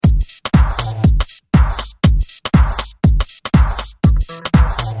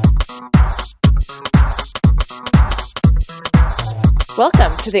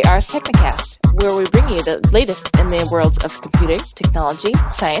Welcome to the Ars Technicast, where we bring you the latest in the worlds of computing, technology,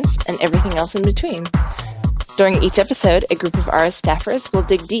 science, and everything else in between. During each episode, a group of Ars staffers will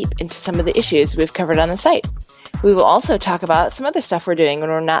dig deep into some of the issues we've covered on the site. We will also talk about some other stuff we're doing when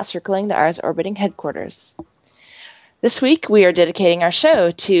we're not circling the Ars orbiting headquarters. This week, we are dedicating our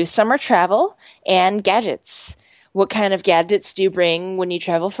show to summer travel and gadgets. What kind of gadgets do you bring when you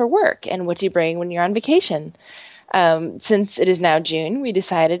travel for work, and what do you bring when you're on vacation? Since it is now June, we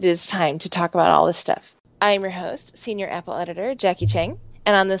decided it is time to talk about all this stuff. I am your host, Senior Apple Editor Jackie Chang,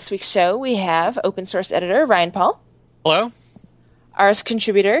 and on this week's show, we have Open Source Editor Ryan Paul. Hello. Ars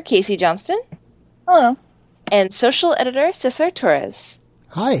Contributor Casey Johnston. Hello. And Social Editor Cesar Torres.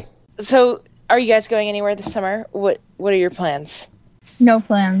 Hi. So, are you guys going anywhere this summer? What are your plans? No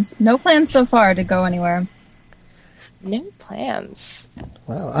plans. No plans so far to go anywhere. No plans.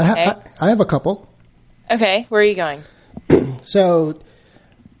 Wow. I have a couple. Okay, where are you going? So,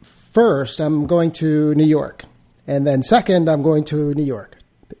 first, I'm going to New York. And then second, I'm going to New York.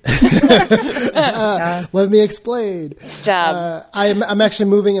 Yes. Let me explain. Nice job. I'm actually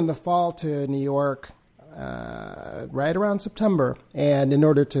moving in the fall to New York right around September. And in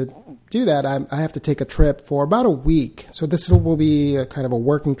order to do that, I have to take a trip for about a week. So this will be a kind of a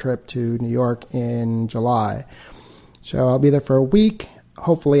working trip to New York in July. So I'll be there for a week.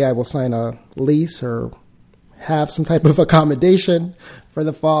 Hopefully I will sign a lease or have some type of accommodation for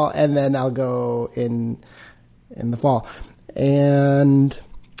the fall, and then I'll go in the fall. And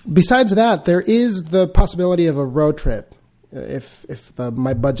besides that, there is the possibility of a road trip if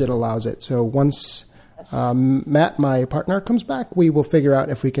my budget allows it. So once Matt, my partner, comes back, we will figure out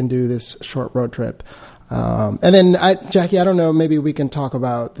if we can do this short road trip. And then, Jackie, I don't know, maybe we can talk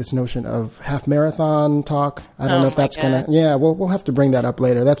about this notion of half marathon talk. I don't know if that's going to... Yeah, we'll have to bring that up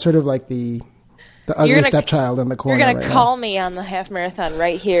later. That's sort of like the ugly stepchild in the corner. You're going to call me on the half marathon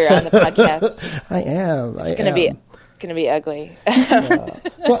right here on the podcast. I am. It's going to be ugly.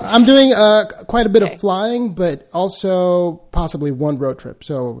 So I'm doing quite a bit of flying, but also possibly one road trip.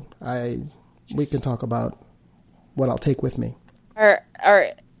 So we can talk about what I'll take with me.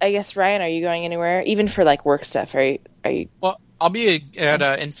 I guess, Ryan, are you going anywhere, even for like work stuff? Are you? Well, I'll be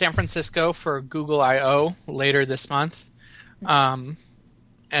in San Francisco for Google I/O later this month,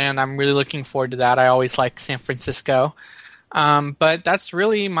 and I'm really looking forward to that. I always like San Francisco, but that's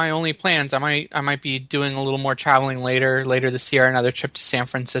really my only plans. I might be doing a little more traveling later this year, another trip to San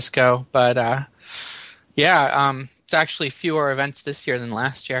Francisco. But it's actually fewer events this year than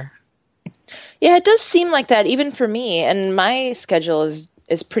last year. Yeah, it does seem like that, even for me. And my schedule is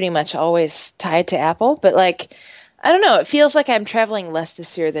pretty much always tied to Apple, but I don't know, it feels like I'm traveling less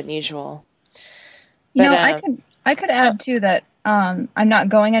this year than usual. But, I could add too that I'm not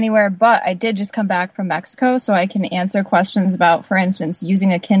going anywhere, but I did just come back from Mexico, so I can answer questions about, for instance,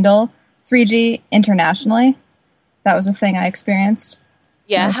 using a Kindle 3G internationally. That was a thing I experienced.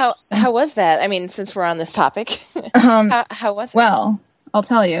 Yeah, how was that? I mean, since we're on this topic, how was it? Well, I'll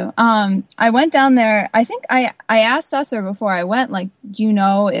tell you. I went down there. I think I asked Cesar before I went, do you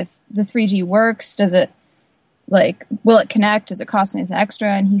know if the 3G works? Does it, will it connect? Does it cost anything extra?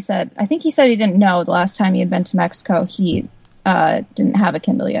 And he said he didn't know the last time he had been to Mexico. He didn't have a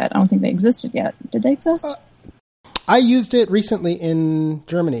Kindle yet. I don't think they existed yet. Did they exist? I used it recently in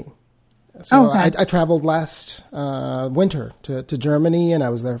Germany. So I traveled last winter to Germany, and I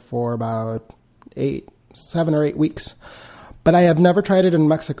was there for about 7 or 8 weeks. But I have never tried it in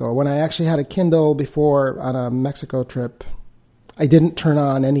Mexico. When I actually had a Kindle before on a Mexico trip, I didn't turn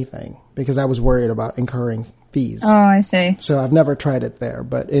on anything because I was worried about incurring fees. Oh, I see. So I've never tried it there.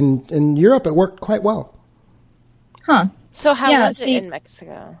 But in Europe, it worked quite well. Huh. So how was it in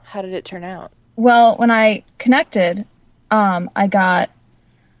Mexico? How did it turn out? Well, when I connected, I got...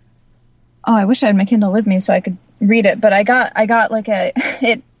 Oh, I wish I had my Kindle with me so I could read it. But I got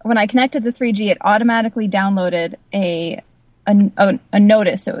when I connected the 3G, it automatically downloaded a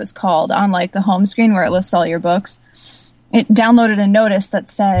notice, it was called, on the home screen where it lists all your books. It downloaded a notice that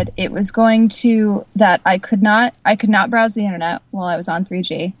said it was going to, that I could not browse the internet while I was on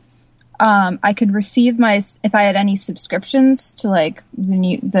 3G. I could receive if I had any subscriptions to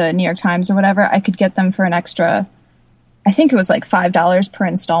the New York Times or whatever, I could get them for an extra, I think it was $5 per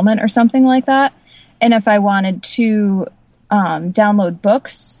installment or something like that. And if I wanted to download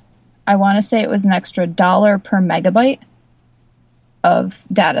books, I want to say it was an extra $1 per megabyte of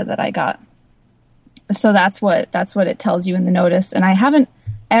data that I got. So that's what it tells you in the notice. And I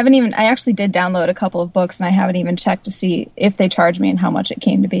actually did download a couple of books, and I haven't even checked to see if they charged me and how much it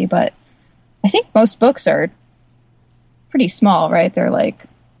came to be. But I think most books are pretty small, right? They're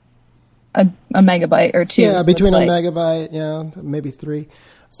a megabyte or two. Yeah, so between it's a like, megabyte, maybe 3.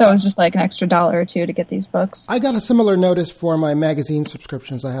 So it was just like an extra $1 or $2 to get these books. I got a similar notice for my magazine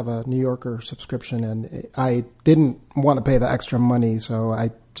subscriptions. I have a New Yorker subscription, and I didn't want to pay the extra money, so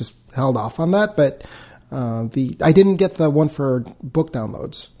I just held off on that. But I didn't get the one for book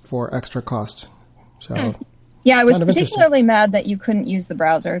downloads for extra cost. So yeah, I was kind of particularly mad that you couldn't use the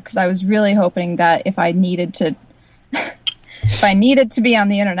browser because I was really hoping that if I needed to, if I needed to be on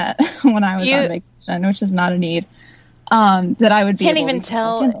the internet when I was on vacation, which is not a need. That I would be. Can't able even to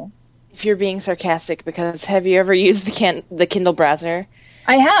tell if you're being sarcastic because have you ever used the Kindle browser?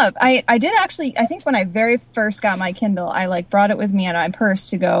 I have. I did actually. I think when I very first got my Kindle, I like brought it with me in my purse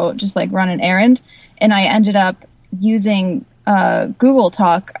to go just like run an errand, and I ended up using Google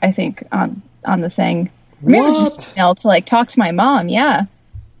Talk. I think on the thing. Maybe it was just email to like talk to my mom. Yeah,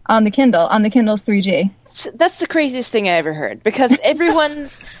 on the Kindle's 3G. That's the craziest thing I ever heard because everyone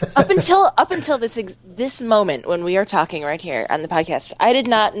up until this moment when we are talking right here on the podcast, I did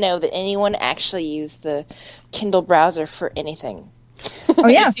not know that anyone actually used the Kindle browser for anything. Oh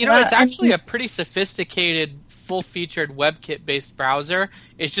yeah, it's actually a pretty sophisticated, full-featured WebKit-based browser.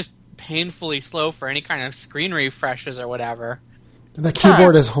 It's just painfully slow for any kind of screen refreshes or whatever. The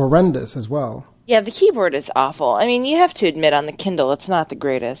keyboard is horrendous as well. Yeah, the keyboard is awful. I mean, you have to admit on the Kindle it's not the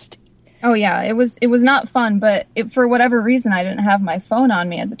greatest. Oh yeah, it was not fun, but for whatever reason I didn't have my phone on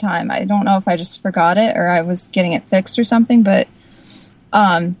me at the time. I don't know if I just forgot it or I was getting it fixed or something, but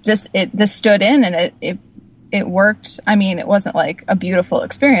this stood in and it worked. I mean, it wasn't like a beautiful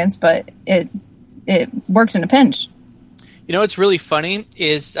experience, but it worked in a pinch. You know what's really funny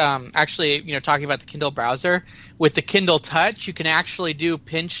is actually, talking about the Kindle browser, with the Kindle Touch, you can actually do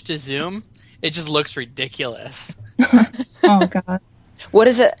pinch to zoom. It just looks ridiculous. Oh god. What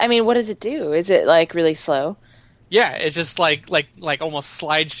is it? I mean, what does it do? Is it like really slow? Yeah, it's just like almost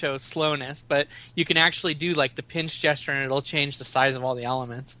slideshow slowness, but you can actually do like the pinch gesture and it'll change the size of all the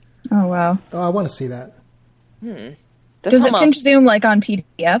elements. Oh wow. Oh, I want to see that. Does it pinch zoom like on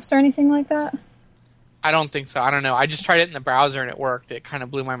PDFs or anything like that? I don't think so. I don't know. I just tried it in the browser and it worked. It kind of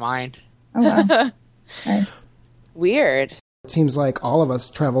blew my mind. Oh wow. Nice. Weird. It seems like all of us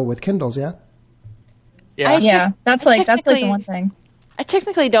travel with Kindles, yeah? Yeah. That's like the one thing. I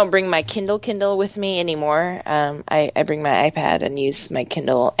technically don't bring my Kindle with me anymore. I bring my iPad and use my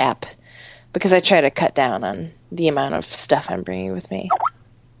Kindle app because I try to cut down on the amount of stuff I'm bringing with me.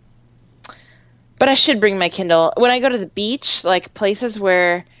 But I should bring my Kindle. When I go to the beach, like places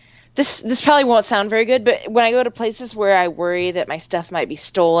where... This probably won't sound very good, but when I go to places where I worry that my stuff might be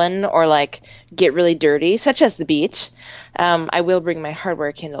stolen or like get really dirty, such as the beach, I will bring my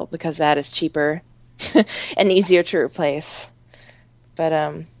hardware Kindle because that is cheaper and easier to replace.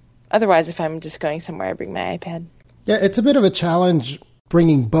 But otherwise, if I'm just going somewhere, I bring my iPad. Yeah, it's a bit of a challenge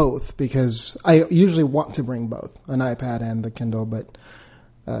bringing both because I usually want to bring both, an iPad and the Kindle. But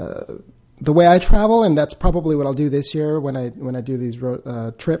the way I travel, and that's probably what I'll do this year when I do these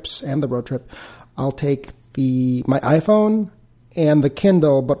trips and the road trip, I'll take my iPhone and the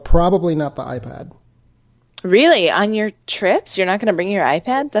Kindle, but probably not the iPad. Really? On your trips, you're not going to bring your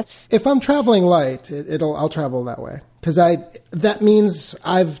iPad? If I'm traveling light, I'll travel that way. Because that means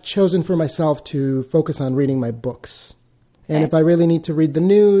I've chosen for myself to focus on reading my books. And if I really need to read the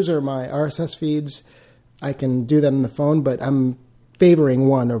news or my RSS feeds, I can do that on the phone, but I'm favoring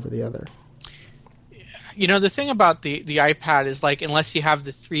one over the other. The thing about the iPad is like unless you have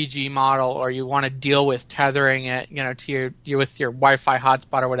the 3G model or you want to deal with tethering it, to your with your Wi-Fi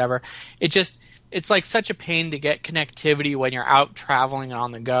hotspot or whatever, it's like such a pain to get connectivity when you're out traveling and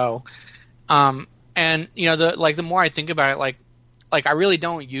on the go. And the more I think about it, like I really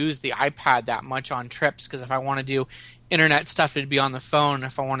don't use the iPad that much on trips because if I want to do internet stuff, it'd be on the phone.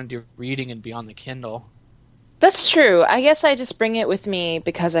 If I want to do reading, it'd be on the Kindle. That's true. I guess I just bring it with me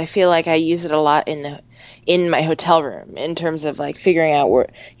because I feel like I use it a lot in my hotel room in terms of like figuring out where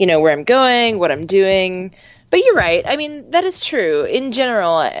I'm going, what I'm doing. But you're right. I mean, that is true. In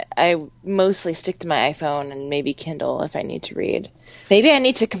general, I mostly stick to my iPhone and maybe Kindle if I need to read. Maybe I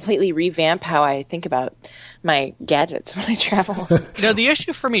need to completely revamp how I think about my gadgets when I travel. The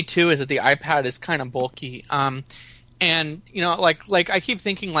issue for me too is that the iPad is kind of bulky. And like I keep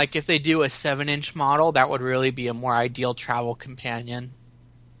thinking like if they do a 7-inch model, that would really be a more ideal travel companion.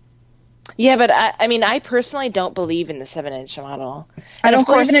 Yeah, but I personally don't believe in the 7-inch model. I don't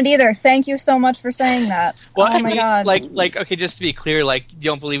believe in it either. Thank you so much for saying that. Well, oh my God. Like okay, just to be clear, like you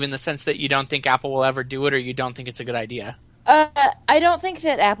don't believe in the sense that you don't think Apple will ever do it, or you don't think it's a good idea. I don't think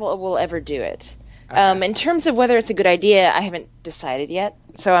that Apple will ever do it. Okay. In terms of whether it's a good idea, I haven't decided yet,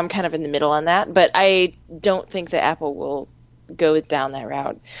 so I'm kind of in the middle on that. But I don't think that Apple will go down that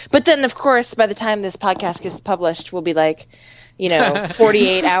route. But then, of course, by the time this podcast gets published, we'll be like,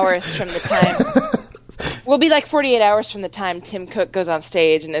 48 hours from the time. We'll be like 48 hours from the time Tim Cook goes on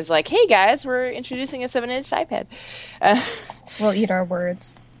stage and is like, "Hey guys, we're introducing a 7-inch iPad." We'll eat our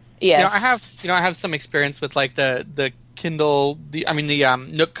words. Yeah, I have some experience with like the Kindle, the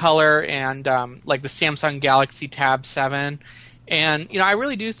Nook Color and like the Samsung Galaxy Tab 7. And, I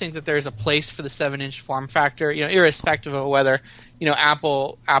really do think that there's a place for the 7-inch form factor, irrespective of whether,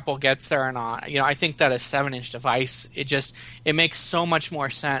 Apple gets there or not. I think that a 7-inch device, it makes so much more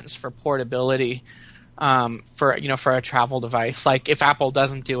sense for portability for a travel device. Like if Apple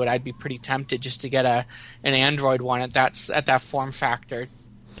doesn't do it, I'd be pretty tempted just to get an Android one at that form factor.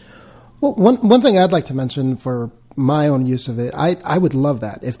 Well, one thing I'd like to mention for my own use of it, I would love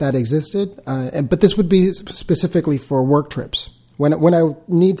that if that existed. But this would be specifically for work trips. When I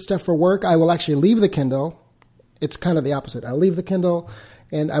need stuff for work, I will actually leave the Kindle. It's kind of the opposite. I'll leave the Kindle,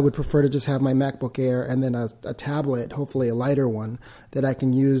 and I would prefer to just have my MacBook Air and then a tablet, hopefully a lighter one, that I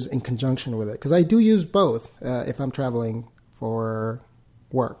can use in conjunction with it. Because I do use both if I'm traveling for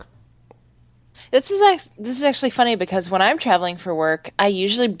work. This is actually funny because when I'm traveling for work, I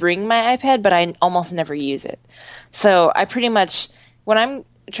usually bring my iPad, but I almost never use it. So I pretty much, when I'm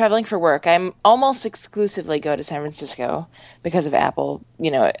traveling for work, I'm almost exclusively go to San Francisco because of Apple,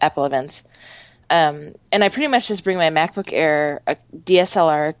 Apple events. And I pretty much just bring my MacBook Air, a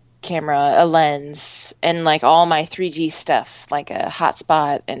DSLR camera, a lens, and like all my 3G stuff, like a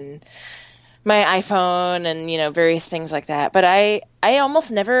hotspot and my iPhone and, various things like that. But I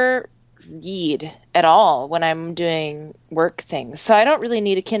almost never read at all when I'm doing work things. So I don't really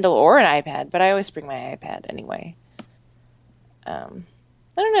need a Kindle or an iPad, but I always bring my iPad anyway.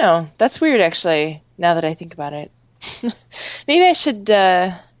 I don't know. That's weird, actually, now that I think about it. Maybe I should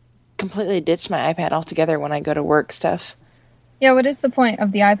completely ditch my iPad altogether when I go to work stuff. Yeah, what is the point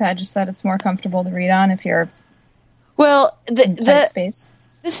of the iPad? Just that it's more comfortable to read on if you're in tight space?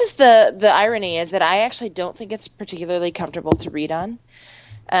 This is the irony, is that I actually don't think it's particularly comfortable to read on.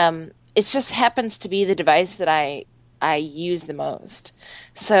 It just happens to be the device that I use the most.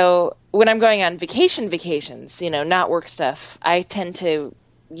 So when I'm going on vacations, not work stuff, I tend to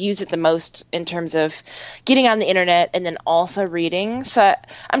use it the most in terms of getting on the internet and then also reading. So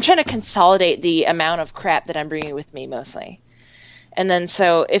I'm trying to consolidate the amount of crap that I'm bringing with me mostly. And then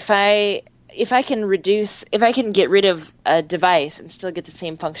so if I can get rid of a device and still get the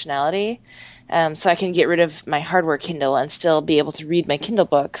same functionality, so I can get rid of my hardware Kindle and still be able to read my Kindle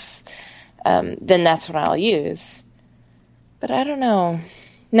books, then that's what I'll use. But I don't know.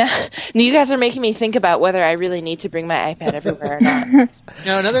 Now you guys are making me think about whether I really need to bring my iPad everywhere or not.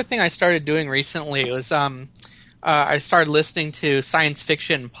 Another thing I started doing recently was I started listening to science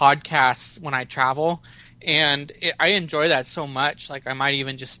fiction podcasts when I travel, and I enjoy that so much. Like I might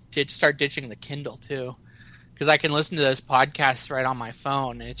even just start ditching the Kindle too, because I can listen to those podcasts right on my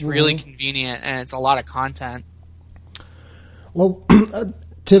phone, and it's really convenient, and it's a lot of content. Well,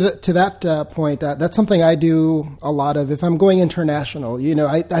 to that point, that's something I do a lot of. If I'm going international,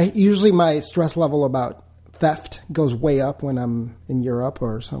 I usually my stress level about theft goes way up when I'm in Europe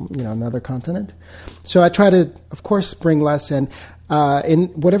or another continent. So I try to, of course, bring less. And in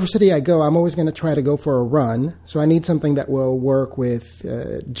whatever city I go, I'm always going to try to go for a run. So I need something that will work with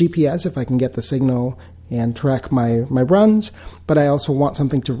GPS if I can get the signal and track my runs. But I also want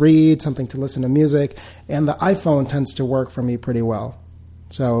something to read, something to listen to music. And the iPhone tends to work for me pretty well.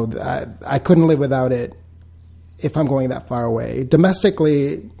 So I couldn't live without it if I'm going that far away.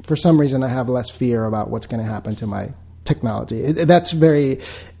 Domestically, for some reason, I have less fear about what's going to happen to my technology. That's very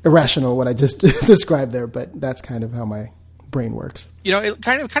irrational, what I just described there, but that's kind of how my brain works. It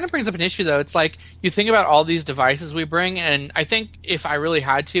kind of brings up an issue, though. It's like you think about all these devices we bring, and I think if I really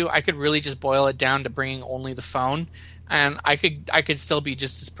had to, I could really just boil it down to bringing only the phone. And I could still be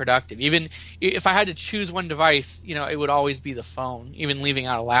just as productive. Even if I had to choose one device, it would always be the phone, even leaving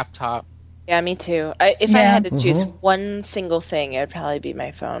out a laptop. Yeah, me too. If I had to choose one single thing, it would probably be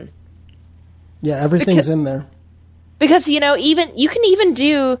my phone. Yeah, everything's in there. Because, you can even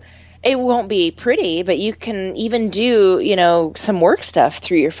do, it won't be pretty, but you can even do, some work stuff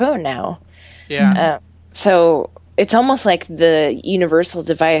through your phone now. Yeah. So it's almost like the universal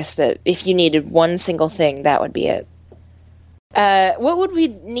device that if you needed one single thing, that would be it. What would we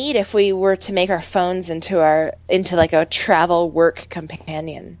need if we were to make our phones into like a travel work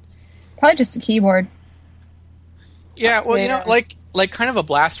companion? Probably just a keyboard. Yeah, well, like kind of a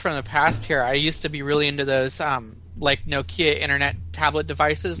blast from the past here. I used to be really into those like Nokia internet tablet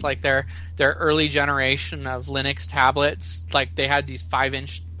devices, like their early generation of Linux tablets. Like they had these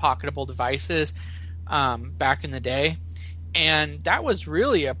 5-inch pocketable devices back in the day. And that was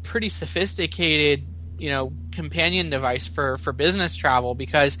really a pretty sophisticated, companion device for business travel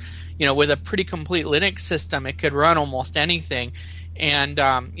because, with a pretty complete Linux system, it could run almost anything. And,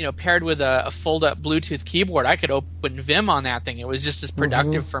 paired with a fold-up Bluetooth keyboard, I could open Vim on that thing. It was just as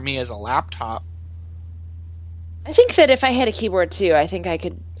productive for me as a laptop. I think that if I had a keyboard too, I think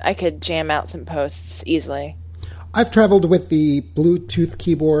I could jam out some posts easily. I've traveled with the Bluetooth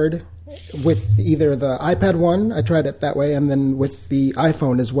keyboard with either the iPad 1, I tried it that way, and then with the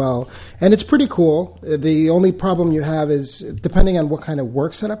iPhone as well. And it's pretty cool. The only problem you have is, depending on what kind of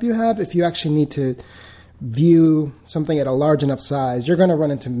work setup you have, if you actually need to view something at a large enough size, you're going to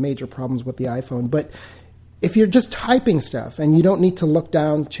run into major problems with the iPhone. But if you're just typing stuff and you don't need to look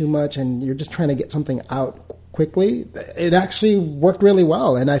down too much and you're just trying to get something out quickly, it actually worked really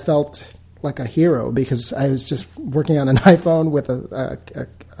well. And I felt like a hero because I was just working on an iPhone with a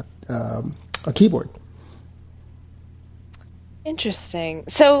keyboard. Interesting.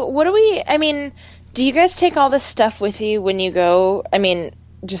 So do you guys take all this stuff with you when you go?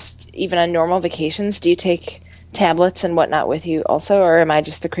 Just even on normal vacations, do you take tablets and whatnot with you also, or am I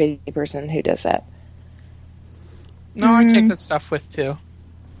just the crazy person who does that? No, I take that stuff with too.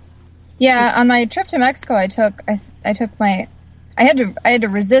 Yeah, on my trip to Mexico, I had to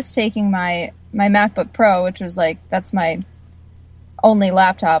resist taking my MacBook Pro, which was that's my only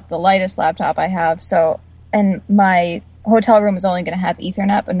laptop, the lightest laptop I have. So, and my hotel room is only going to have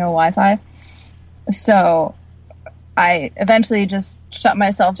Ethernet but no Wi-Fi. So I eventually just shut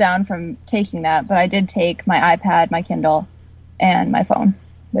myself down from taking that, but I did take my iPad, my Kindle, and my phone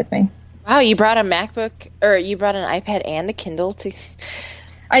with me. Wow, you brought a MacBook, or you brought an iPad and a Kindle to...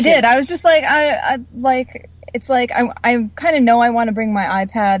 I did. I was just I kind of know I want to bring my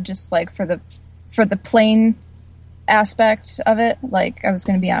iPad just for the plane aspect of it. I was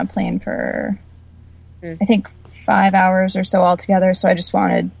going to be on a plane for, I think, 5 hours or so altogether, so I just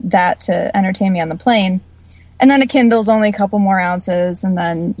wanted that to entertain me on the plane. And then a Kindle's only a couple more ounces, and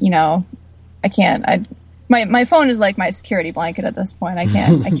then, my phone is like my security blanket at this point. I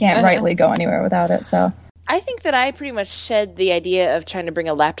can't rightly go anywhere without it, so... I think that I pretty much shed the idea of trying to bring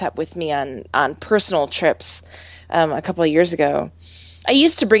a laptop with me on personal trips a couple of years ago. I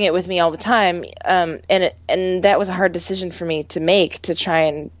used to bring it with me all the time, and that was a hard decision for me to make, to try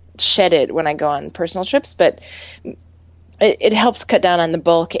and shed it when I go on personal trips, but it helps cut down on the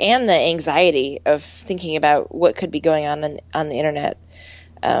bulk and the anxiety of thinking about what could be going on the internet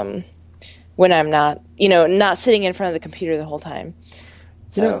when I'm not sitting in front of the computer the whole time.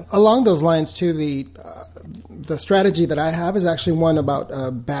 So. Along those lines too, the strategy that I have is actually one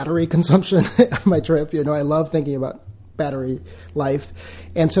about battery consumption on my trip. I love thinking about battery life.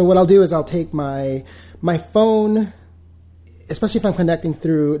 And so what I'll do is I'll take my phone, especially if I'm connecting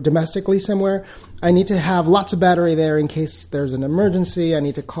through domestically somewhere, I need to have lots of battery there in case there's an emergency. I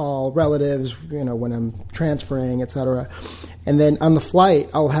need to call relatives, when I'm transferring, etc. And then on the flight,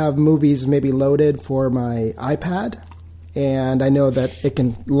 I'll have movies maybe loaded for my iPad. And I know that it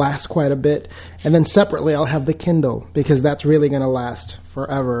can last quite a bit. And then separately, I'll have the Kindle because that's really going to last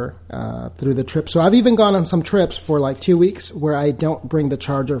forever through the trip. So I've even gone on some trips for 2 weeks where I don't bring the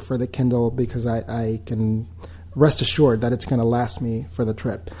charger for the Kindle because I can rest assured that it's going to last me for the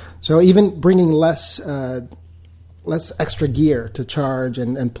trip. So even bringing less extra gear to charge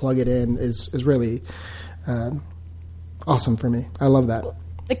and plug it in is really awesome for me. I love that.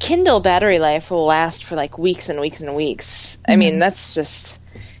 The Kindle battery life will last for weeks and weeks and weeks. I mean, that's just,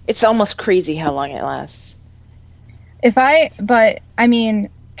 it's almost crazy how long it lasts.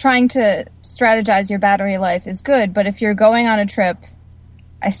 Trying to strategize your battery life is good, but if you're going on a trip,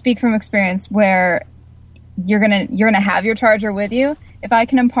 I speak from experience where you're gonna have your charger with you. If I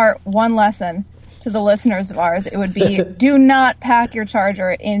can impart one lesson to the listeners of ours, it would be do not pack your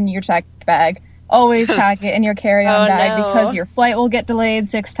charger in your checked bag. Always pack it in your carry-on bag because your flight will get delayed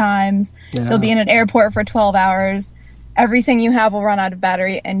 6 times. Yeah. You'll be in an airport for 12 hours. Everything you have will run out of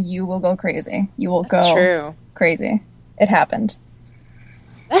battery, and you will go crazy. You will go crazy. It happened.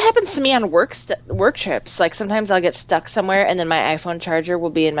 That happens to me on work trips. Sometimes I'll get stuck somewhere, and then my iPhone charger will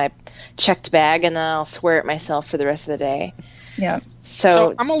be in my checked bag, and then I'll swear at myself for the rest of the day. Yeah.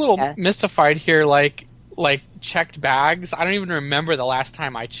 So I'm a little mystified here. Checked bags. I don't even remember the last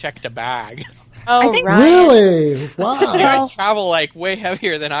time I checked a bag. Oh, I think really? Wow. You guys travel way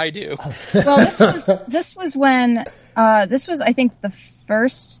heavier than I do. Well, this was when this was, I think, the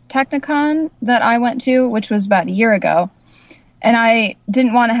first Technicon that I went to, which was about a year ago, and I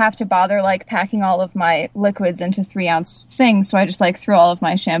didn't want to have to bother packing all of my liquids into 3-ounce things, so I just threw all of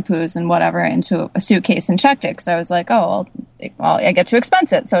my shampoos and whatever into a suitcase and checked it because I was like, I get to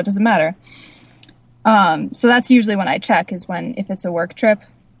expense it, so it doesn't matter. So that's usually when I check, is when, if it's a work trip,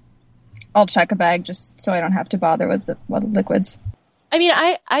 I'll check a bag just so I don't have to bother with the liquids. I mean,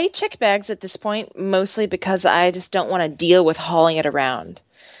 I check bags at this point mostly because I just don't want to deal with hauling it around.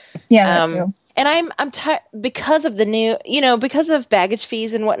 Yeah, that too. And I'm tired because of the new, because of baggage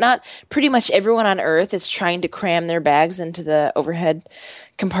fees and whatnot. Pretty much everyone on Earth is trying to cram their bags into the overhead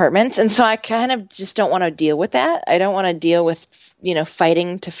compartments, and so I kind of just don't want to deal with that. I don't want to deal with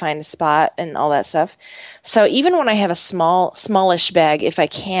fighting to find a spot and all that stuff. So even when I have a smallish bag, if I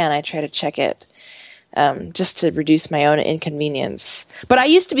can, I try to check it. Just to reduce my own inconvenience. But I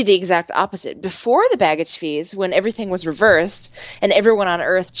used to be the exact opposite. Before the baggage fees, when everything was reversed and everyone on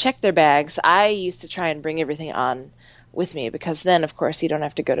Earth checked their bags, I used to try and bring everything on with me, because then, of course, you don't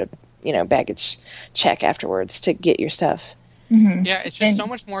have to go to, baggage check afterwards to get your stuff. Mm-hmm. Yeah, it's just so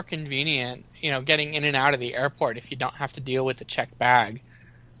much more convenient, getting in and out of the airport if you don't have to deal with the checked bag.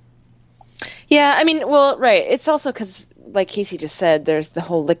 Yeah, I mean, well, right. It's also because, like Casey just said, there's the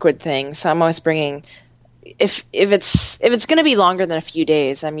whole liquid thing. So I'm always bringing, if it's going to be longer than a few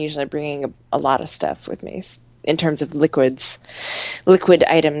days, I'm usually bringing a lot of stuff with me in terms of liquid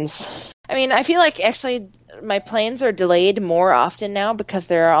items. I mean, I feel like actually my planes are delayed more often now because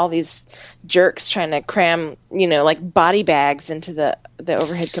there are all these jerks trying to cram, like body bags into the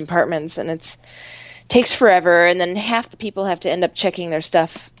overhead compartments, and it takes forever. And then half the people have to end up checking their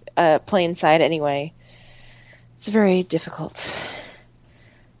stuff plane side anyway. It's very difficult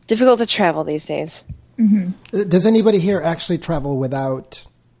to travel these days. Mm-hmm. Does anybody here actually travel without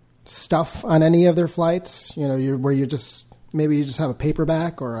stuff on any of their flights? Where you just have a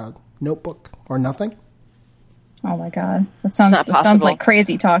paperback or a notebook or nothing? Oh my God, that sounds like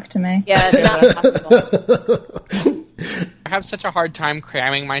crazy talk to me. Yeah, it's not possible. I have such a hard time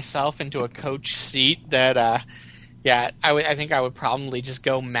cramming myself into a coach seat that I think I would probably just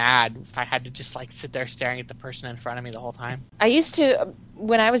go mad if I had to just sit there staring at the person in front of me the whole time. I used to,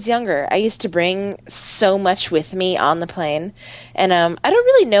 when I was younger, I used to bring so much with me on the plane, and I don't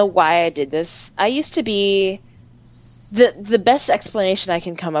really know why I did this. I used to be, the best explanation I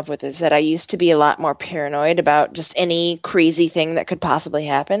can come up with is that I used to be a lot more paranoid about just any crazy thing that could possibly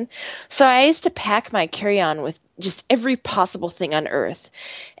happen. So I used to pack my carry-on with just every possible thing on Earth.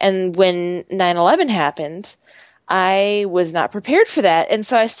 And when 9/11 happened, I was not prepared for that, and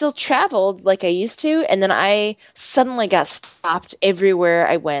so I still traveled like I used to, and then I suddenly got stopped everywhere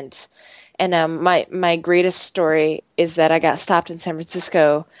I went. And my greatest story is that I got stopped in San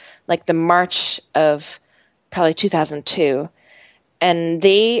Francisco, like the March of probably 2002, and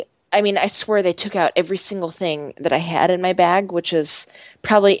I swear they took out every single thing that I had in my bag, which is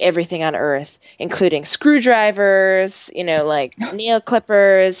probably everything on Earth, including screwdrivers, like nail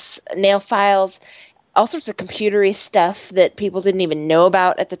clippers, nail files, all sorts of computery stuff that people didn't even know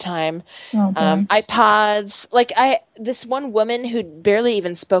about at the time. Oh, iPods. This one woman who barely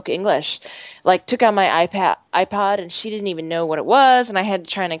even spoke English, took out my iPod, and she didn't even know what it was, and I had to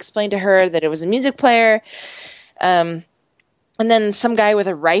try and explain to her that it was a music player. And then some guy with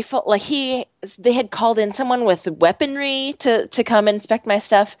a rifle, they had called in someone with weaponry to come inspect my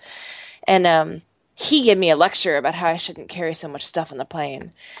stuff, and he gave me a lecture about how I shouldn't carry so much stuff on the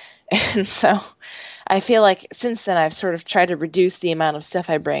plane. And so I feel like since then I've sort of tried to reduce the amount of stuff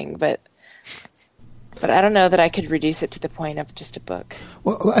I bring, but I don't know that I could reduce it to the point of just a book.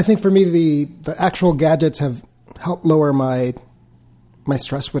 Well, I think for me the actual gadgets have helped lower my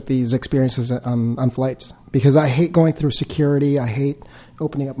stress with these experiences on flights, because I hate going through security. I hate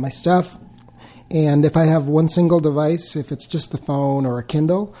opening up my stuff. And if I have one single device, if it's just the phone or a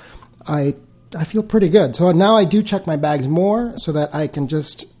Kindle, I feel pretty good. So now I do check my bags more so that I can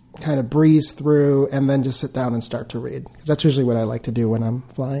just kind of breeze through and then just sit down and start to read. Because that's usually what I like to do when I'm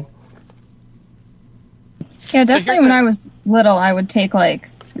flying. Yeah, definitely when I was little, I would take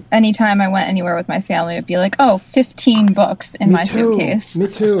anytime I went anywhere with my family, it'd be 15 books in my suitcase. Me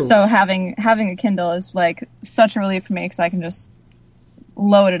too. So having a Kindle is such a relief for me, because I can just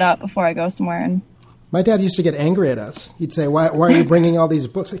load it up before I go somewhere. And my dad used to get angry at us. He'd say, why are you bringing all these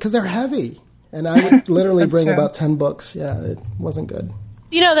books? Because they're heavy. And I would literally bring true. about 10 books. Yeah, it wasn't good.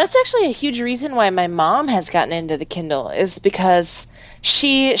 That's actually a huge reason why my mom has gotten into the Kindle, is because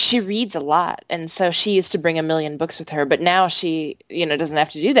she reads a lot, and so she used to bring 1 million books with her, but now she doesn't have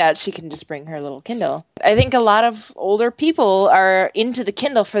to do that. She can just bring her little Kindle. I think a lot of older people are into the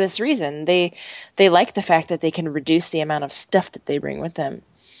Kindle for this reason. They like the fact that they can reduce the amount of stuff that they bring with them.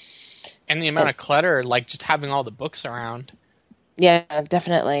 And the amount of clutter, just having all the books around. Yeah,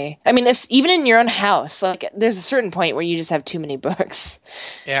 definitely. I mean, it's even in your own house. There's a certain point where you just have too many books.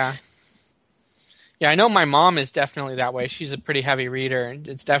 Yeah. Yeah, I know my mom is definitely that way. She's a pretty heavy reader, and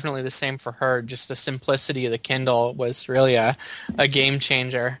it's definitely the same for her. Just the simplicity of the Kindle was really a game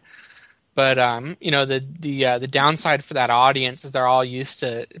changer. But the downside for that audience is they're all used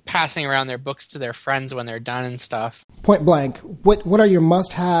to passing around their books to their friends when they're done and stuff. Point blank, what are your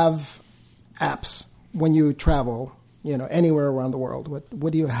must-have apps when you travel, anywhere around the world?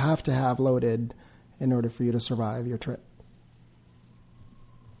 What do you have to have loaded in order for you to survive your trip?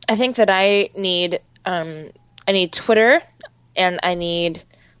 I think that I need Twitter and I need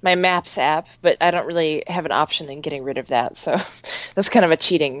my Maps app, but I don't really have an option in getting rid of that, so that's kind of a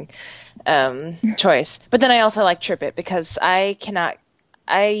cheating choice. But then I also like TripIt because I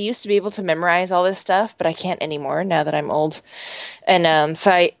used to be able to memorize all this stuff, but I can't anymore now that I'm old. And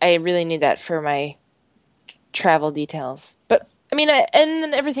so I really need that for my travel details. But I mean, and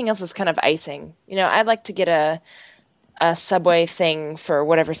then everything else is kind of icing. I'd like to get a subway thing for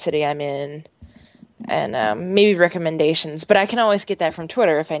whatever city I'm in, and maybe recommendations. But I can always get that from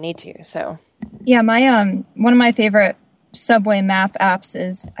Twitter if I need to. So yeah, my one of my favorite subway map apps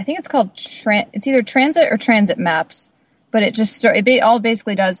is, I think it's called it's either Transit or Transit Maps, but all it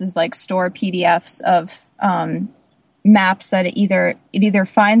basically does is like store PDFs of maps that it either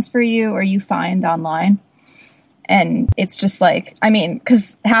finds for you or you find online. And it's just like, I mean,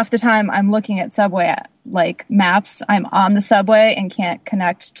 because half the time I'm looking at subway like maps, I'm on the subway and can't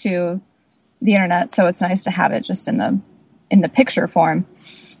connect to the internet, so it's nice to have it just in the picture form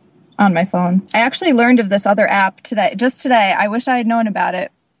on my phone. I actually learned of this other app just today. I wish I had known about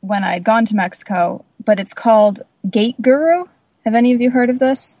it when I had gone to Mexico, but it's called Gate Guru. Have any of you heard of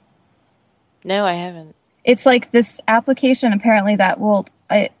this? No, I haven't. It's like this application apparently that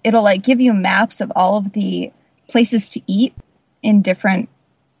it'll like give you maps of all of the places to eat in different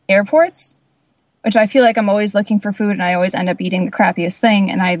airports, which I feel like I'm always looking for food and I always end up eating the crappiest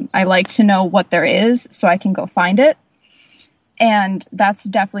thing, and I like to know what there is so I can go find it. And that's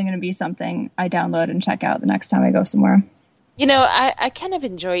definitely going to be something I download and check out the next time I go somewhere. I kind of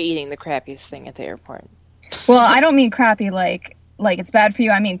enjoy eating the crappiest thing at the airport. Well, I don't mean crappy like it's bad for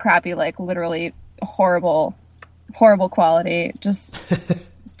you. I mean crappy like literally horrible quality, just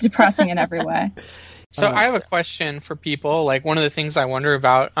depressing in every way. So I have a question for people. Like, one of the things I wonder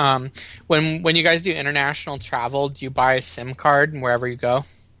about, when you guys do international travel, do you buy a SIM card wherever you go?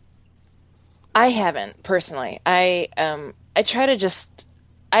 I haven't personally. I try to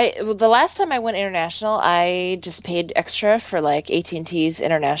the last time I went international, I just paid extra for like AT&T's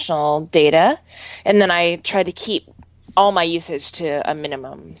international data, and then I tried to keep all my usage to a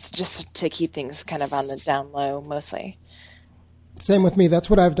minimum, just to keep things kind of on the down low mostly. Same with me. That's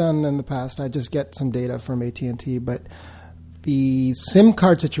what I've done in the past. I just get some data from AT&T, but the SIM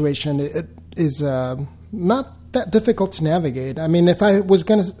card situation is not that difficult to navigate. I mean, if I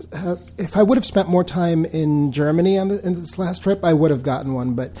would have spent more time in Germany in this last trip, I would have gotten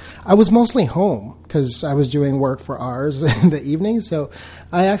one. But I was mostly home because I was doing work for Ars in the evening, so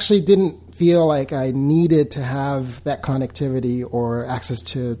I actually didn't feel like I needed to have that connectivity or access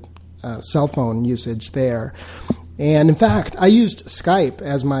to cell phone usage there. And in fact, I used Skype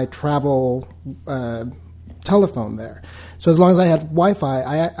as my travel telephone there. So as long as I had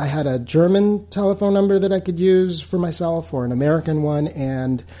Wi-Fi, I had a German telephone number that I could use for myself or an American one,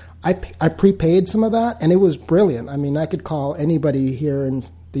 and I prepaid some of that, and it was brilliant. I mean, I could call anybody here in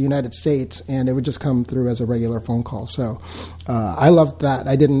the United States, and it would just come through as a regular phone call. So I loved that.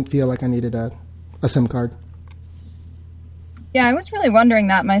 I didn't feel like I needed a SIM card. Yeah, I was really wondering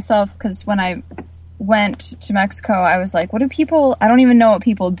that myself, because when I went to Mexico, I was like, I don't even know what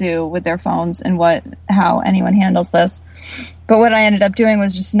people do with their phones and how anyone handles this. But what I ended up doing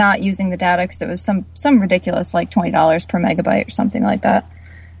was just not using the data because it was some ridiculous, like $20 per megabyte or something like that.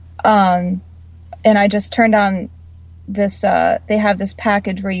 And I just turned on this, they have this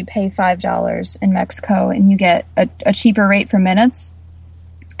package where you pay $5 in Mexico and you get a cheaper rate for minutes.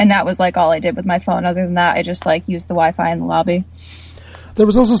 And that was like all I did with my phone. Other than that, I just like used the Wi-Fi in the lobby. There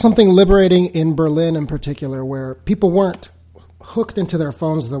was also something liberating in Berlin in particular where people weren't hooked into their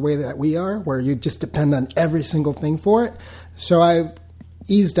phones the way that we are, where you just depend on every single thing for it. So I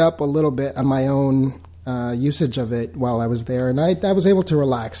eased up a little bit on my own usage of it while I was there, and I was able to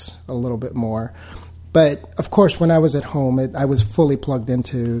relax a little bit more. But, of course, when I was at home, I was fully plugged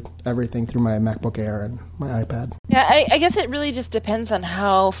into everything through my MacBook Air and my iPad. Yeah, I guess it really just depends on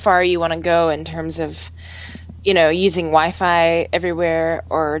how far you want to go in terms of, using Wi-Fi everywhere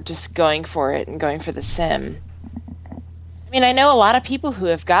or just going for it and going for the SIM. I mean, I know a lot of people who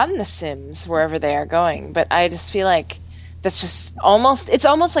have gotten the SIMs wherever they are going, but I just feel like that's just it's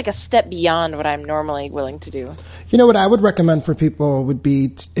almost like a step beyond what I'm normally willing to do. What I would recommend for people would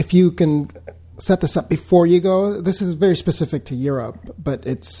be if you can set this up before you go. This is very specific to Europe, but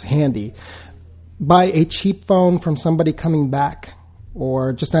it's handy. Buy a cheap phone from somebody coming back,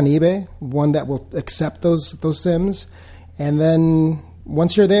 or just on eBay, one that will accept those SIMs. And then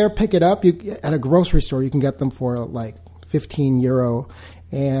once you're there, pick it up. At a grocery store, you can get them for like €15,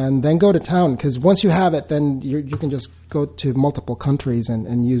 and then go to town. Because once you have it, then you can just go to multiple countries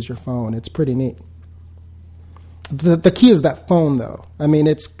and use your phone. It's pretty neat. The key is that phone, though. I mean,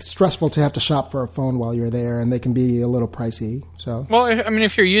 it's stressful to have to shop for a phone while you're there, and they can be a little pricey. So, well, I mean,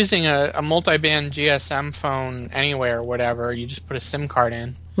 if you're using a multi-band GSM phone anywhere or whatever, you just put a SIM card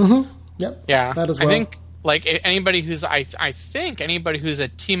in. Mm-hmm. Yep. Yeah. That as well. I think like anybody who's I think anybody who's a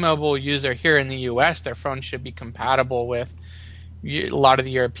T-Mobile user here in the U.S., their phone should be compatible with a lot of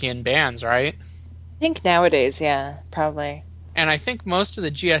the European bands, right? I think nowadays, yeah, probably. And I think most of the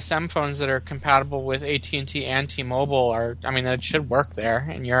GSM phones that are compatible with AT&T and T-Mobile it should work there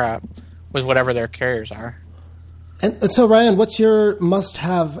in Europe with whatever their carriers are. And so, Ryan, what's your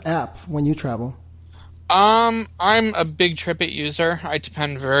must-have app when you travel? I'm a big TripIt user. I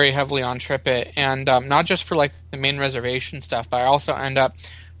depend very heavily on TripIt, and not just for like the main reservation stuff, but I also end up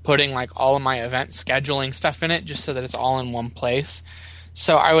putting like all of my event scheduling stuff in it just so that it's all in one place.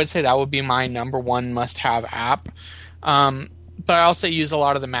 So I would say that would be my number one must-have app. But I also use a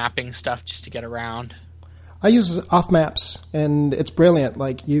lot of the mapping stuff just to get around. I use Off Maps, and it's brilliant.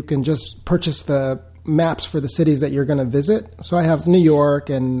 Like, you can just purchase the maps for the cities that you're going to visit. So I have New York,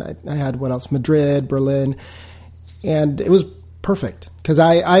 and I had, what else, Madrid, Berlin, and it was perfect. Because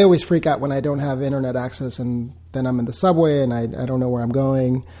I always freak out when I don't have internet access, and then I'm in the subway, and I don't know where I'm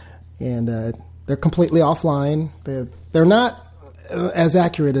going, and they're completely offline. They're not as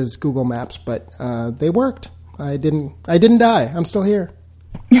accurate as Google Maps, but they worked. I didn't die. I'm still here.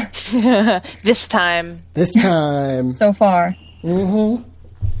 This time. So far. Mm-hmm.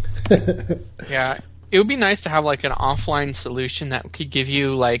 Yeah. It would be nice to have like an offline solution that could give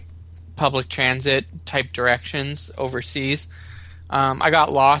you like public transit type directions overseas. I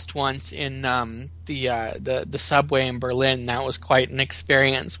got lost once in the subway in Berlin. That was quite an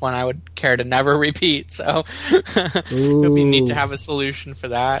experience, one I would care to never repeat. So it would be neat to have a solution for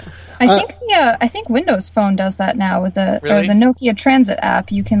that. I think Windows Phone does that now with the Nokia Transit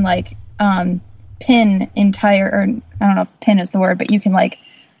app. You can like pin entire, or I don't know if pin is the word, but you can like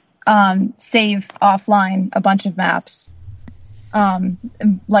save offline a bunch of maps,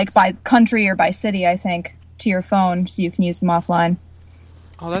 like by country or by city, I think, to your phone, so you can use them offline.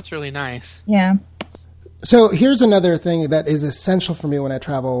 Oh, that's really nice. Yeah. So here's another thing that is essential for me when I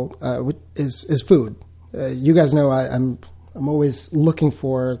travel, is food. You guys know I'm always looking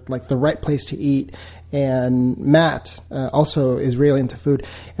for like the right place to eat, and Matt also is really into food.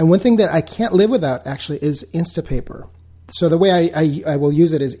 And one thing that I can't live without actually is Instapaper. So the way I will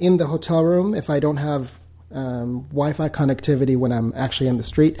use it is in the hotel room if I don't have Wi-Fi connectivity when I'm actually in the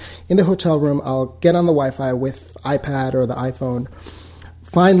street. In the hotel room, I'll get on the Wi-Fi with iPad or the iPhone,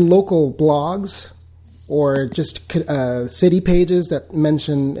 find local blogs or just city pages that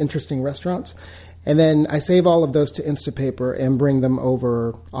mention interesting restaurants, and then I save all of those to Instapaper and bring them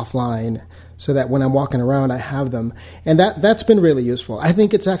over offline so that when I'm walking around, I have them. And that's been really useful. I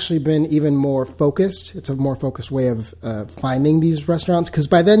think it's actually been even more focused. It's a more focused way of finding these restaurants, because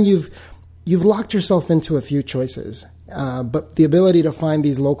by then you've locked yourself into a few choices, but the ability to find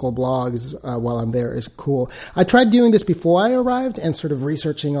these local blogs while I'm there is cool. I tried doing this before I arrived and sort of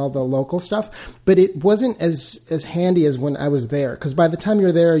researching all the local stuff, but it wasn't as handy as when I was there, because by the time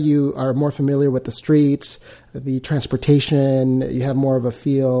you're there, you are more familiar with the streets, the transportation, you have more of a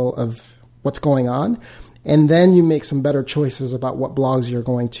feel of what's going on, and then you make some better choices about what blogs you're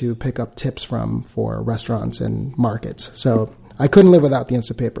going to pick up tips from for restaurants and markets. So I couldn't live without the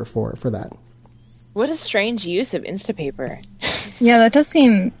Instapaper for that. What a strange use of Instapaper. Yeah, that does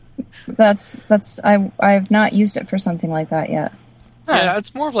seem... I've not used it for something like that yet. Yeah,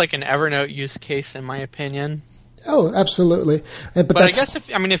 it's more of like an Evernote use case, in my opinion. Oh, absolutely. But I guess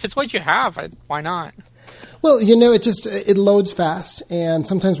if it's what you have, why not? Well, it loads fast, and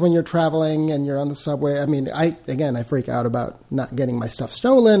sometimes when you're traveling and you're on the subway, I freak out about not getting my stuff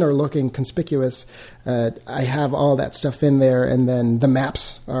stolen or looking conspicuous. I have all that stuff in there, and then the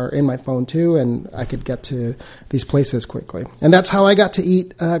maps are in my phone too, and I could get to these places quickly. And that's how I got to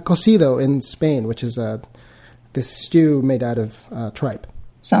eat cocido in Spain, which is this stew made out of tripe.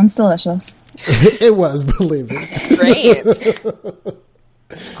 Sounds delicious. It was, believe me. Great.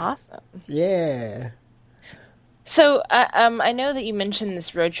 Awesome. Yeah. So I know that you mentioned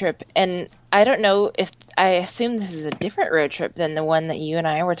this road trip, and I don't know if I assume this is a different road trip than the one that you and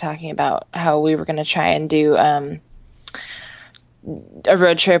I were talking about, how we were going to try and do a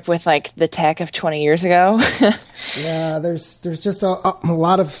road trip with like the tech of 20 years ago. Yeah, there's just a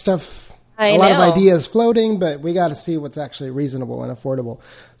lot of stuff, I lot of know. ideas floating, but we got to see what's actually reasonable and affordable.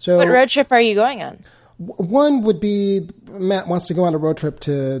 So, What road trip are you going on? one would be Matt wants to go on a road trip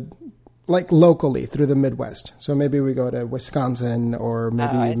to like locally through the Midwest. So maybe we go to Wisconsin or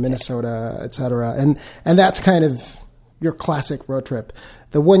maybe Minnesota, etc. And that's kind of your classic road trip.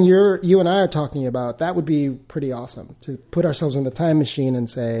 The one you and I are talking about, that would be pretty awesome to put ourselves in the time machine and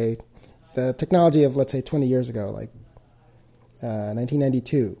say the technology of, let's say, 20 years ago, like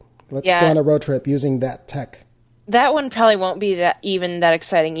 1992. Let's go on a road trip using that tech. That one probably won't be that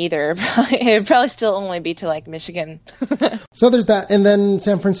exciting either. It'd probably still only be to like Michigan. So there's that. And then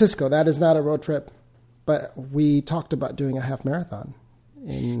San Francisco, that is not a road trip, but we talked about doing a half marathon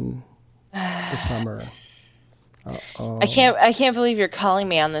in the summer. Uh-oh. I can't believe you're calling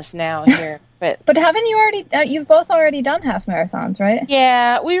me on this now here. But haven't you already, you've both already done half marathons, right?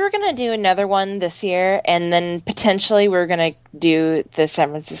 yeah, we were going to do another one this year, and then potentially we're going to do the San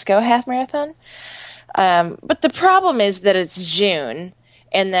Francisco half marathon. But the problem is that it's June,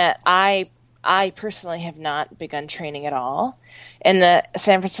 and that I personally have not begun training at all. And the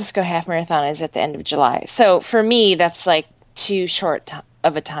San Francisco half marathon is at the end of July. So for me, that's like too short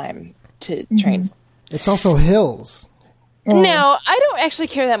of a time to train. It's also hills. No, I don't actually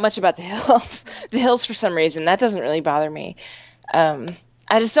care that much about the hills. The hills, for some reason, that doesn't really bother me. I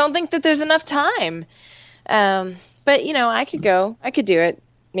just don't think that there's enough time. But you know, I could go. I could do it.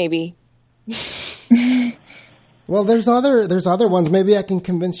 Maybe. Well, there's other ones. Maybe I can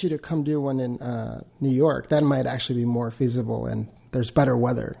convince you to come do one in New York. That might actually be more feasible, and there's better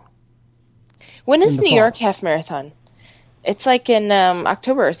weather. When is New fall. York half marathon? It's like in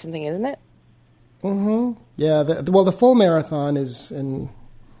October or something, isn't it? Mm-hmm. Yeah. The full marathon is in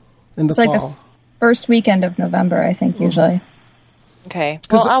the It's fall. like the first weekend of November, I think, usually. Okay.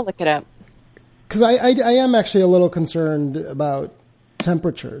 Well, I'll look it up. Because I am actually a little concerned about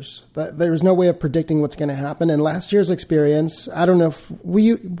temperatures. There's no way of predicting what's going to happen. And last year's experience, I don't know if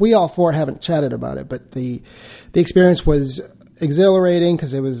we all four haven't chatted about it, but the experience was exhilarating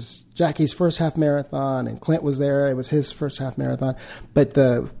because it was Jackie's first half marathon and Clint was there. It was his first half marathon, but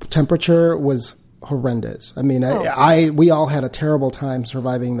the temperature was horrendous. I mean, we all had a terrible time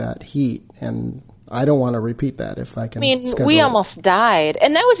surviving that heat, and I don't want to repeat that if I can. I mean, we almost died,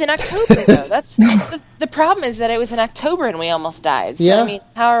 and that was in October, though. That's the problem is that it was in October and we almost died. So, yeah. I mean,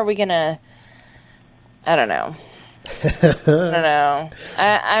 how are we gonna? I don't know. I don't know.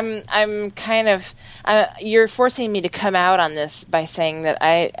 I'm kind of. You're forcing me to come out on this by saying that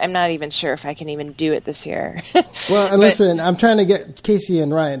I'm not even sure if I can even do it this year. Well, and listen, I'm trying to get Casey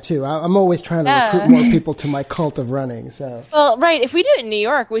and Ryan too. I'm always trying to recruit more people to my cult of running. So, well, right. If we do it in New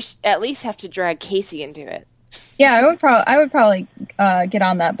York, we should at least have to drag Casey into it. Yeah, I would probably get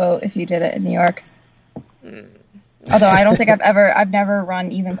on that boat if you did it in New York. Although I don't think I've never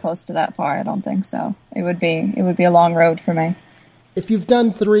run even close to that far. I don't think so. It would be a long road for me. if you've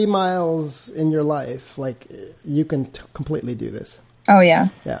done 3 miles in your life, like, you can completely do this. Oh, yeah.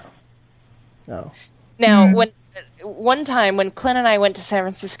 Yeah. Oh. Now, one time when Clint and I went to San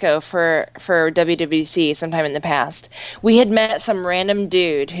Francisco for WWDC sometime in the past, we had met some random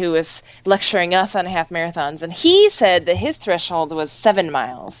dude who was lecturing us on half marathons, and he said that his threshold was 7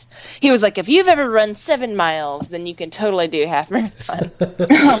 miles. He was like, if you've ever run 7 miles, then you can totally do half marathon.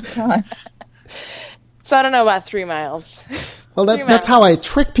 Oh, God. So I don't know about 3 miles. Well, that's how I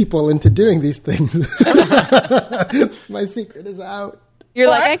trick people into doing these things. My secret is out. You're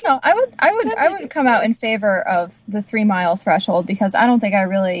well, like, I would come out in favor of the 3 mile threshold, because I don't think I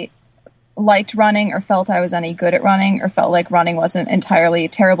really liked running or felt I was any good at running or felt like running wasn't entirely a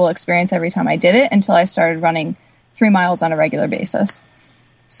terrible experience every time I did it until I started running 3 miles on a regular basis.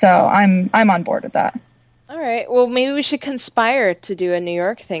 So I'm on board with that. All right. Well, maybe we should conspire to do a New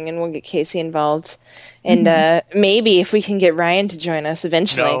York thing, and we'll get Casey involved. And maybe if we can get Ryan to join us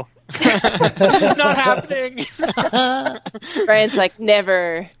eventually. No. Not happening. Ryan's like,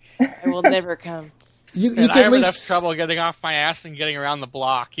 never. I will never come. I have enough trouble getting off my ass and getting around the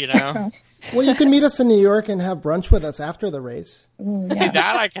block, you know? Well, you can meet us in New York and have brunch with us after the race. Yeah. See,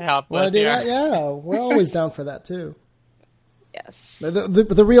 that I can help with. Yeah, we're always down for that, too. Yes.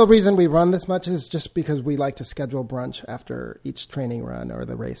 The real reason we run this much is just because we like to schedule brunch after each training run or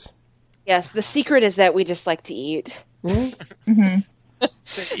the race. Yes, the secret is that we just like to eat. Mm-hmm.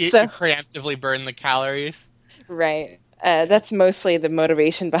 You preemptively burn the calories. Right. That's mostly the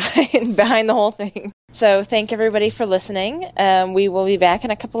motivation behind the whole thing. So thank everybody for listening. We will be back in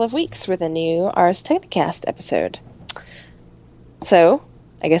a couple of weeks with a new Ars Technicast episode. So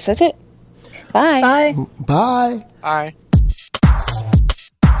I guess that's it. Bye. Bye. Bye. Bye.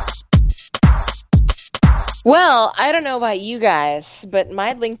 Well, I don't know about you guys, but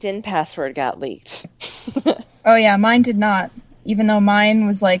my LinkedIn password got leaked. Oh yeah, mine did not. Even though mine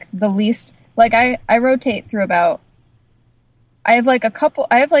was like the least, like I rotate through about, I have like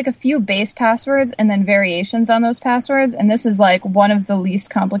a few base passwords and then variations on those passwords, and this is like one of the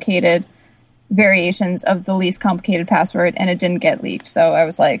least complicated variations of the least complicated password, and it didn't get leaked. So I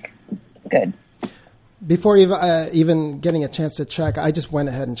was like, good. Before even getting a chance to check, I just went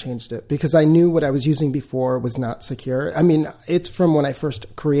ahead and changed it because I knew what I was using before was not secure. I mean, it's from when I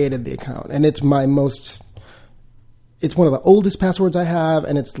first created the account, and it's it's one of the oldest passwords I have,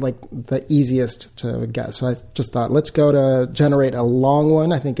 and it's like the easiest to guess. So I just thought, let's go to generate a long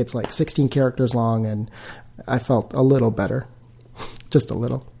one. I think it's like 16 characters long, and I felt a little better. Just a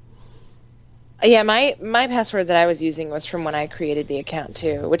little. Yeah, my password that I was using was from when I created the account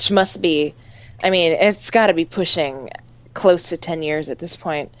too, which must be, I mean, it's got to be pushing close to 10 years at this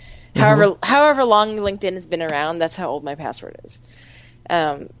point. Mm-hmm. However long LinkedIn has been around, that's how old my password is.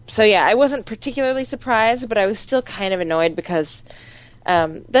 So yeah, I wasn't particularly surprised, but I was still kind of annoyed because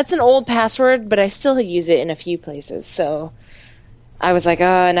that's an old password, but I still use it in a few places. So I was like,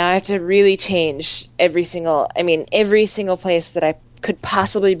 oh, now I have to really change every single place that I could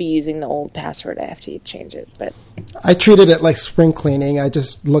possibly be using the old password. I have to change it. But I treated it like spring cleaning. I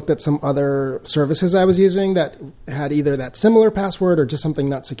just looked at some other services I was using that had either that similar password or just something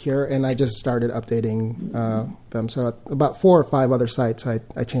not secure, and I just started updating them. So at about 4 or 5 other sites,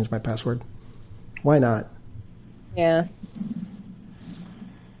 I changed my password. Why not? Yeah.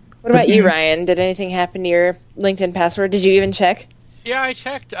 What about you, Ryan? Did anything happen to your LinkedIn password? Did you even check? Yeah, I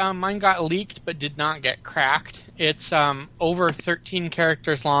checked. Mine got leaked but did not get cracked. It's over 13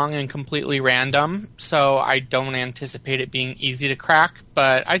 characters long and completely random, so I don't anticipate it being easy to crack,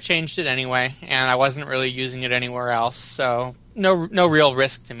 but I changed it anyway, and I wasn't really using it anywhere else, so no real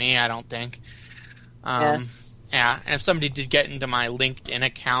risk to me, I don't think. Yeah, and if somebody did get into my LinkedIn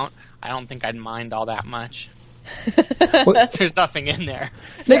account, I don't think I'd mind all that much. There's nothing in there.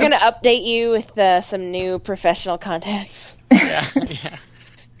 They're going to update you with some new professional contacts. Yeah.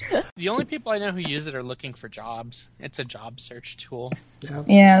 The only people I know who use it are looking for jobs. It's a job search tool.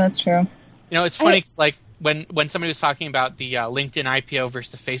 Yeah, that's true. You know, it's funny. It's like when somebody was talking about the LinkedIn IPO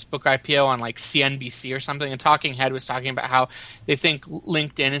versus the Facebook IPO on like CNBC or something, and Talking Head was talking about how they think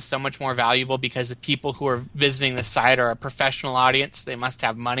LinkedIn is so much more valuable because the people who are visiting the site are a professional audience. They must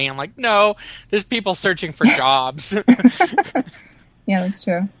have money. I'm like, no, there's people searching for jobs. Yeah, that's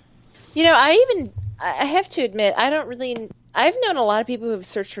true. You know, I have to admit, I've known a lot of people who have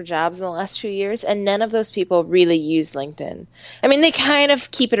searched for jobs in the last few years, and none of those people really use LinkedIn. I mean, they kind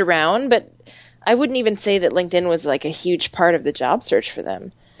of keep it around, but I wouldn't even say that LinkedIn was like a huge part of the job search for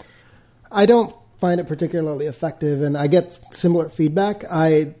them. I don't find it particularly effective, and I get similar feedback.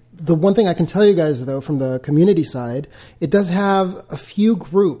 The one thing I can tell you guys, though, from the community side, it does have a few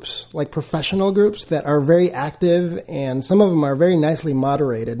groups, like professional groups, that are very active, and some of them are very nicely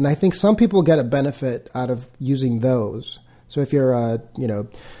moderated. And I think some people get a benefit out of using those. So if you're a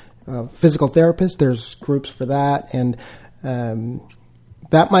physical therapist, there's groups for that, and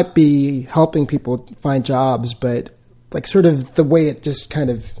that might be helping people find jobs. But like sort of the way it just kind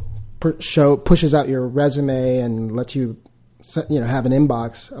of pushes out your resume and lets you have an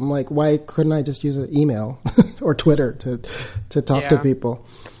inbox. I'm like, why couldn't I just use an email or Twitter to talk to people?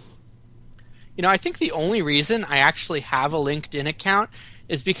 You know, I think the only reason I actually have a LinkedIn account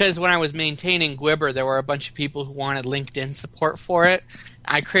is because when I was maintaining Gwibber, there were a bunch of people who wanted LinkedIn support for it.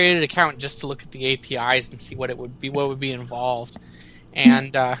 I created an account just to look at the APIs and see what would be involved.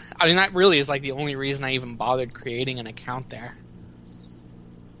 And I mean, that really is like the only reason I even bothered creating an account there.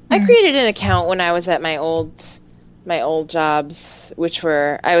 I created an account when I was at my old jobs, which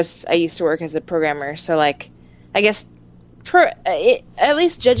were I used to work as a programmer, so like I guess at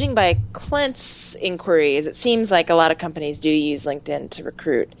least judging by Clint's inquiries, it seems like a lot of companies do use LinkedIn to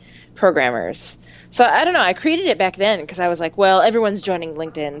recruit programmers. So I don't know, I created it back then because I was like, well, everyone's joining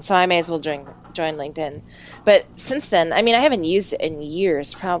LinkedIn, so I may as well join LinkedIn. But since then, I mean, I haven't used it in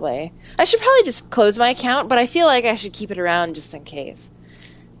years, probably. I should probably just close my account, but I feel like I should keep it around just in case.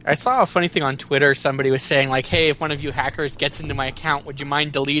 I saw a funny thing on Twitter. Somebody was saying, like, hey, if one of you hackers gets into my account, would you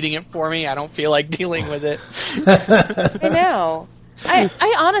mind deleting it for me? I don't feel like dealing with it. I know.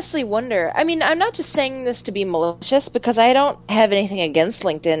 I honestly wonder. I mean, I'm not just saying this to be malicious because I don't have anything against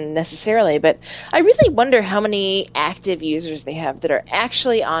LinkedIn necessarily, but I really wonder how many active users they have that are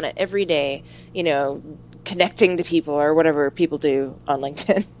actually on it every day, connecting to people or whatever people do on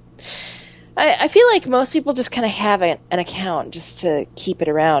LinkedIn. I feel like most people just kind of have an account just to keep it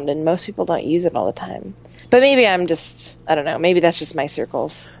around, and most people don't use it all the time. But maybe I don't know, maybe that's just my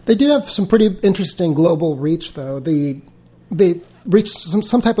circles. They do have some pretty interesting global reach, though. They reach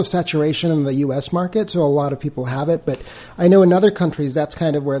some type of saturation in the U.S. market, so a lot of people have it. But I know in other countries, that's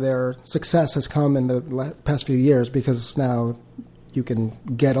kind of where their success has come in the past few years, because now you can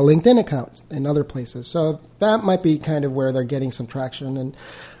get a LinkedIn account in other places. So that might be kind of where they're getting some traction. And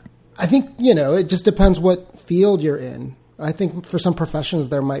I think, it just depends what field you're in. I think for some professions,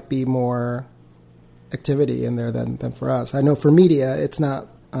 there might be more activity in there than for us. I know for media, it's not...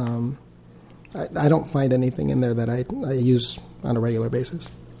 I don't find anything in there that I use on a regular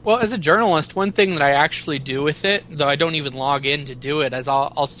basis. Well, as a journalist, one thing that I actually do with it, though I don't even log in to do it, is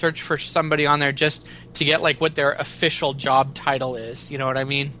I'll search for somebody on there just to get like what their official job title is. You know what I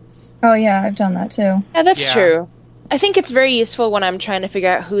mean? Oh yeah, I've done that too. Yeah, that's true. I think it's very useful when I'm trying to figure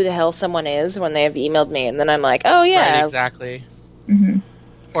out who the hell someone is when they have emailed me, and then I'm like, oh yeah, right, exactly. Mm-hmm.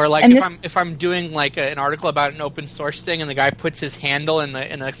 Or like if I'm doing like an article about an open source thing, and the guy puts his handle in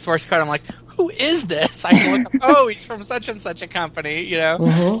the source code, I'm like, who is this? I can look up, oh, he's from such and such a company,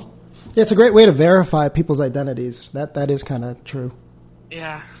 Mm-hmm. Yeah, it's a great way to verify people's identities. That is kind of true.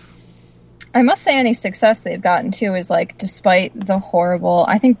 Yeah. I must say, any success they've gotten too is like, despite the horrible.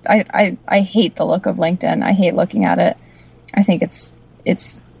 I think I hate the look of LinkedIn. I hate looking at it. I think it's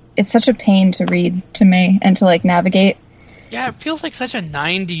such a pain to read to me and to like navigate. Yeah, it feels like such a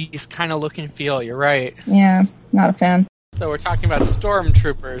 90s kind of look and feel. You're right. Yeah, not a fan. So we're talking about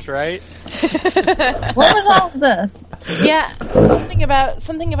stormtroopers, right? What was all of this? Yeah, something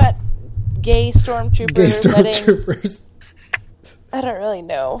about gay stormtroopers. Gay stormtroopers. I don't really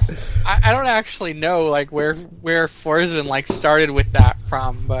know. I don't actually know like where Forsman like started with that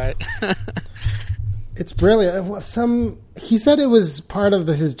from, but it's brilliant. He said it was part of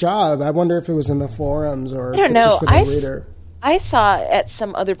his job. I wonder if it was in the forums or I don't know. just with a reader. I saw at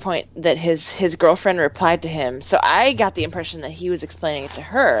some other point that his girlfriend replied to him, so I got the impression that he was explaining it to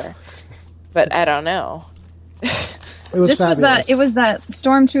her, but I don't know. It was fabulous. It was that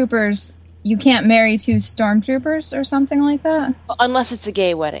stormtroopers. You can't marry two stormtroopers or something like that? Well, unless it's a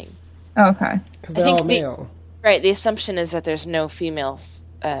gay wedding. Oh, okay. Because they're all male. Right, the assumption is that there's no female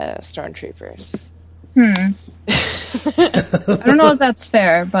stormtroopers. I don't know if that's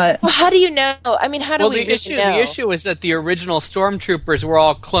fair, but... Well, how do you know? I mean, how do we know? The issue is that the original stormtroopers were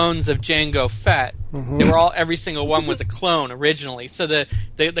all clones of Jango Fett. Mm-hmm. They were every single one was a clone originally. So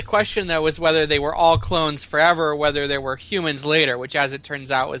the question, though, was whether they were all clones forever or whether they were humans later, which, as it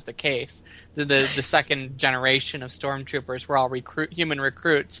turns out, was the case. The second generation of stormtroopers were all human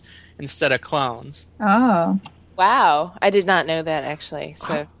recruits instead of clones. Oh. Wow. I did not know that, actually.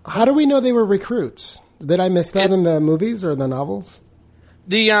 So how do we know they were recruits? Did I miss that in the movies or the novels?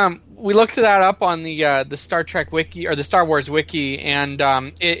 We looked that up on the Star Trek wiki or the Star Wars wiki, and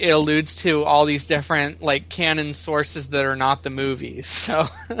it alludes to all these different like canon sources that are not the movies. So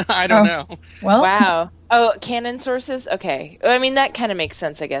I don't know. Well, wow. Oh, canon sources? Okay. I mean, that kind of makes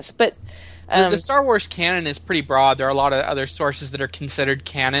sense, I guess. But the Star Wars canon is pretty broad. There are a lot of other sources that are considered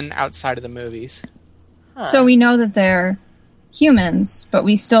canon outside of the movies. Huh. So we know that they're humans, but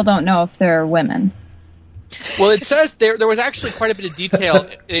we still don't know if they're women. Well, it says there was actually quite a bit of detail.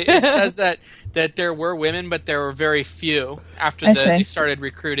 It says that there were women, but there were very few after they started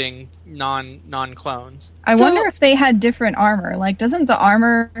recruiting non-clones. I wonder if they had different armor. Like, doesn't the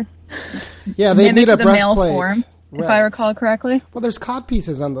armor they need a the breastplate male form, right. If I recall correctly? Well, there's cod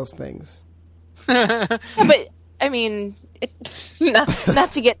pieces on those things. Yeah, but, I mean...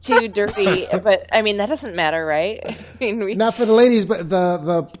 not to get too dirty, but I mean that doesn't matter, right? I mean, not for the ladies, but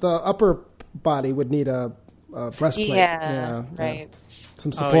the upper body would need a breastplate. Yeah, right. Yeah.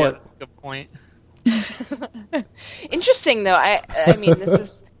 Some support. Oh, yeah, good point. Interesting, though. I mean,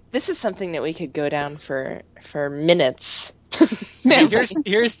 this is something that we could go down for minutes.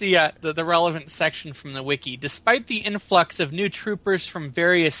 Here's the relevant section from the wiki. Despite the influx of new troopers from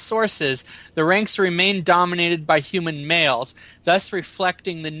various sources, the ranks remain dominated by human males, thus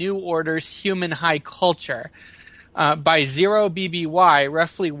reflecting the new order's human high culture. By 0 BBY,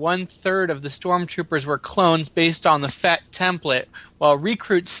 roughly 1/3 of the stormtroopers were clones based on the Fett template, while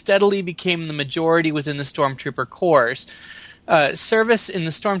recruits steadily became the majority within the stormtrooper corps. Service in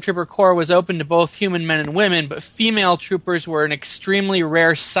the Stormtrooper Corps was open to both human men and women, but female troopers were an extremely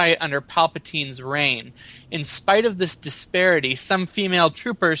rare sight under Palpatine's reign. In spite of this disparity, some female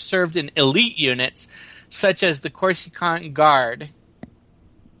troopers served in elite units, such as the Coruscant Guard.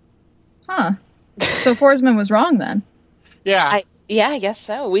 Huh. So Forsman was wrong then. Yeah. I guess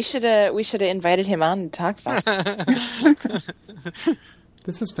so. We should have invited him on to talk about it.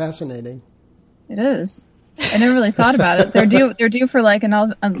 This is fascinating. It is. I never really thought about it. They're due for like a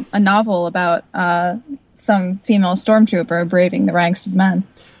novel about some female stormtrooper braving the ranks of men.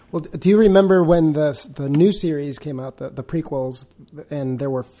 Well, do you remember when the new series came out, the prequels, and there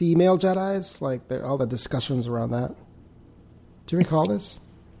were female Jedis? Like all the discussions around that. Do you recall this?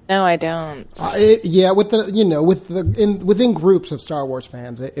 No, I don't. Within groups of Star Wars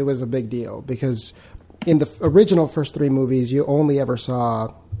fans, it was a big deal because in the original first 3 movies, you only ever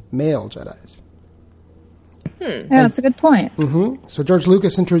saw male Jedis. Yeah, that's a good point. Mm-hmm. So George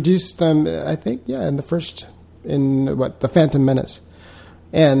Lucas introduced them, I think, in The Phantom Menace.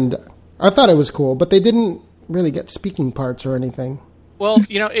 And I thought it was cool, but they didn't really get speaking parts or anything. Well,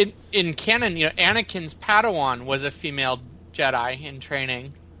 in canon, Anakin's Padawan was a female Jedi in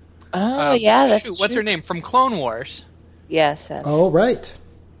training. Oh, yeah, that's true. What's her name? From Clone Wars. Yes. Oh, right.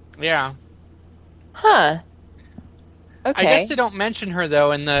 Yeah. Huh. Okay. I guess they don't mention her,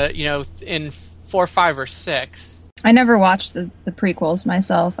 though, in in 4, 5, or 6. I never watched the prequels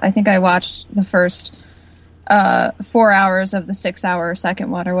myself. I think I watched the first 4 hours of the 6-hour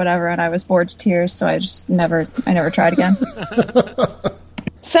second one or whatever, and I was bored to tears, so I never tried again.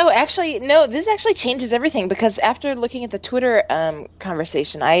 So actually, no, this actually changes everything because after looking at the Twitter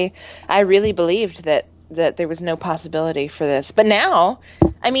conversation, I really believed that there was no possibility for this. But now,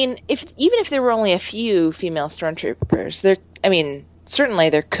 I mean, even if there were only a few female stormtroopers, certainly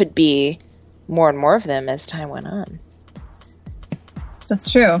there could be more and more of them as time went on. That's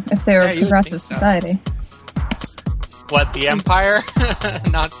true. If they were a progressive society. What, the Empire?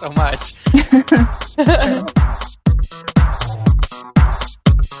 Not so much.